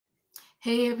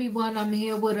Hey everyone, I'm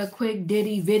here with a quick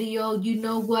Diddy video. You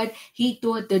know what? He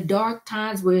thought the dark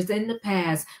times was in the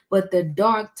past, but the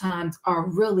dark times are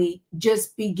really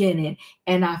just beginning.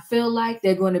 And I feel like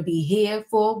they're going to be here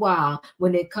for a while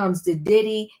when it comes to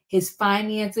Diddy, his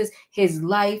finances, his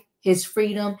life, his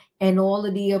freedom, and all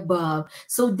of the above.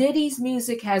 So Diddy's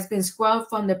music has been scrubbed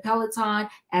from the Peloton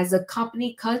as the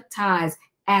company cut ties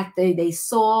after they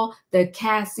saw the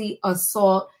Cassie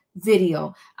assault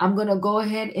video. I'm going to go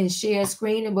ahead and share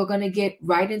screen and we're going to get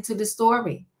right into the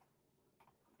story.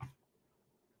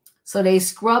 So they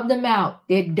scrubbed him out.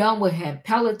 They're done with him.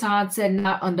 Peloton said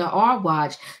not under our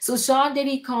watch. So Sean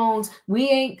Diddy Combs, we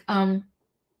ain't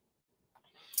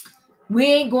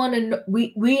going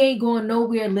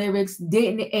nowhere. Lyrics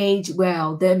didn't age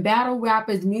well. The battle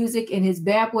rapper's music in his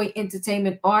Bad Boy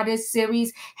Entertainment Artist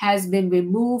series has been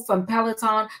removed from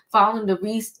Peloton following the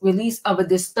release of a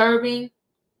disturbing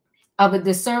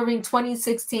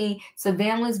 2016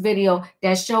 surveillance video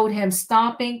that showed him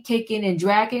stomping, kicking, and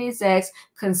dragging his ex,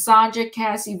 Cassandra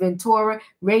Cassie Ventura.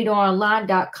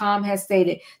 RadarOnline.com has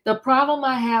stated, the problem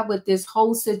I have with this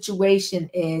whole situation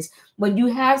is when you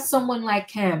have someone like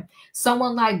him,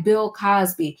 someone like Bill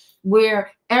Cosby,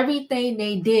 where everything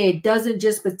they did doesn't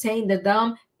just pertain to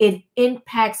them, it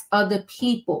impacts other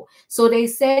people. So they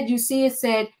said, you see, it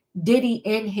said, Diddy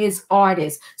and his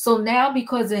artists. So now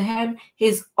because of him,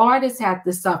 his artists have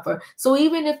to suffer. So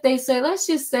even if they say, let's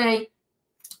just say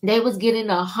they was getting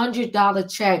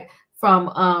 $100 check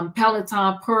from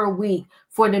Peloton per week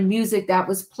for the music that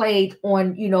was played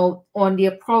on, on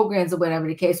their programs or whatever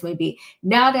the case may be.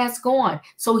 Now that's gone.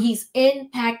 So he's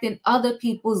impacting other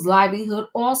people's livelihood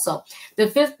also. The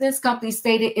fitness company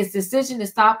stated its decision to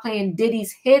stop playing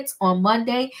Diddy's hits on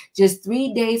Monday, just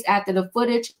 3 days after the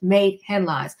footage made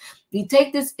headlines. We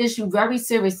take this issue very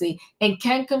seriously and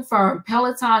can confirm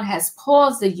Peloton has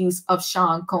paused the use of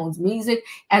Sean Combs' music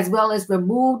as well as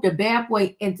removed the Bad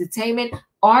Boy Entertainment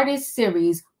Artist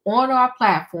series on our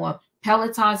platform.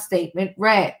 Peloton statement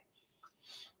read,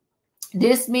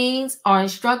 this means our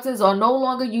instructors are no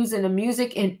longer using the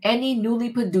music in any newly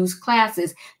produced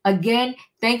classes. Again,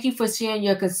 thank you for sharing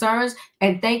your concerns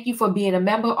and thank you for being a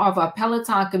member of our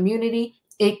Peloton community.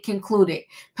 It concluded.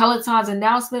 Peloton's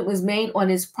announcement was made on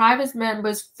its private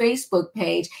members' Facebook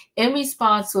page in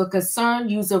response to a concerned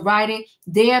user writing,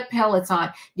 "Dear Peloton,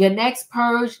 your next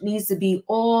purge needs to be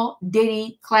all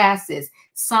Diddy classes.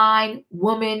 Sign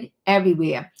Woman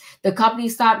Everywhere." The company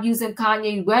stopped using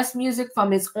Kanye West music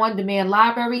from its on-demand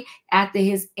library after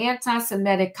his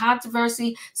anti-Semitic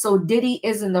controversy, so Diddy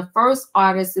isn't the first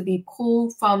artist to be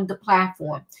pulled from the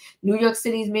platform. New York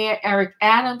City's Mayor Eric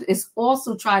Adams is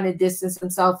also trying to distance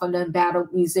himself from the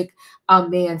embattled music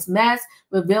man's mess,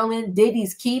 revealing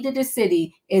Diddy's key to the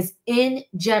city is in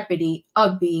jeopardy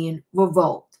of being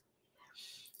revoked.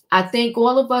 I think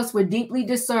all of us were deeply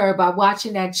disturbed by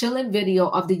watching that chilling video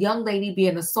of the young lady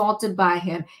being assaulted by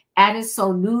him, added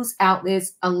so news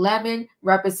outlets 11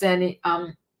 representing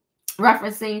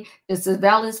referencing the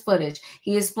surveillance footage.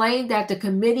 He explained that the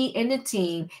committee and the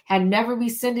team had never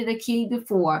rescinded a key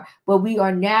before, but we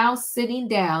are now sitting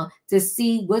down to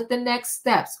see what the next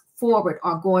steps forward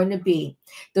are going to be.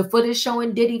 The footage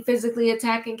showing Diddy physically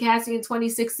attacking Cassie in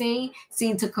 2016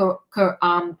 seemed to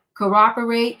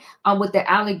corroborate with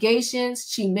the allegations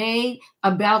she made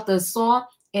about the assault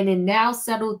and a now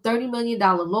settled $30 million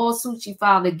lawsuit she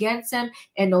filed against him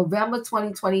in November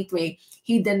 2023.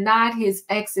 He denied his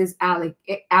ex's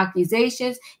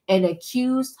accusations and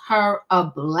accused her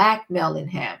of blackmailing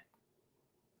him.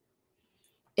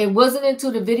 It wasn't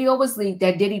until the video was leaked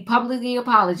that Diddy publicly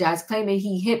apologized, claiming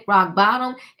he hit rock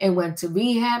bottom and went to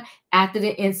rehab after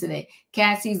the incident.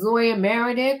 Cassie's lawyer,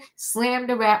 Meredith, slammed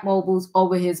the rap moguls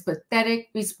over his pathetic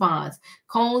response.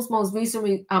 Combs' most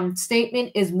recent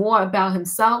statement is more about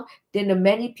himself than the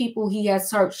many people he has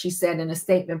hurt, she said in a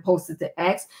statement posted to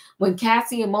X. When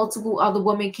Cassie and multiple other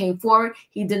women came forward,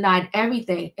 he denied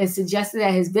everything and suggested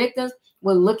that his victims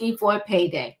were looking for a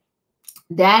payday.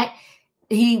 That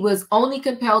he was only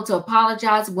compelled to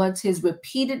apologize once his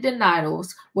repeated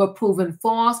denials were proven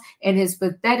false and his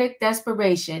pathetic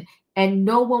desperation, and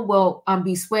no one will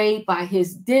be swayed by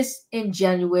his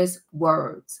disingenuous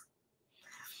words.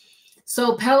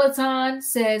 So Peloton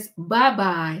says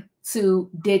bye-bye to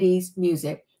Diddy's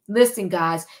music. Listen,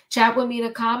 guys, chat with me in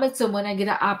the comments, and when I get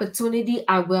an opportunity,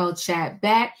 I will chat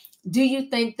back. Do you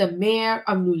think the mayor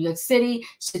of New York City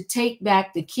should take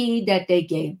back the key that they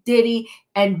gave Diddy?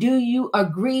 And do you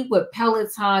agree with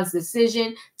Peloton's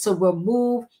decision to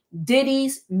remove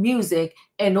Diddy's music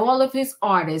and all of his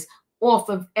artists off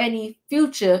of any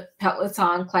future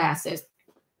Peloton classes?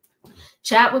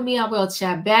 Chat with me. I will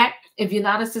chat back. If you're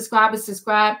not a subscriber,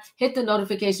 subscribe, hit the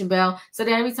notification bell so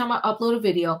that every time I upload a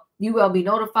video, you will be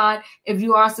notified. If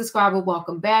you are a subscriber,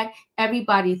 welcome back.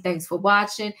 Everybody, thanks for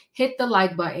watching. Hit the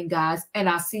like button, guys, and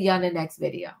I'll see you on the next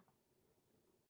video.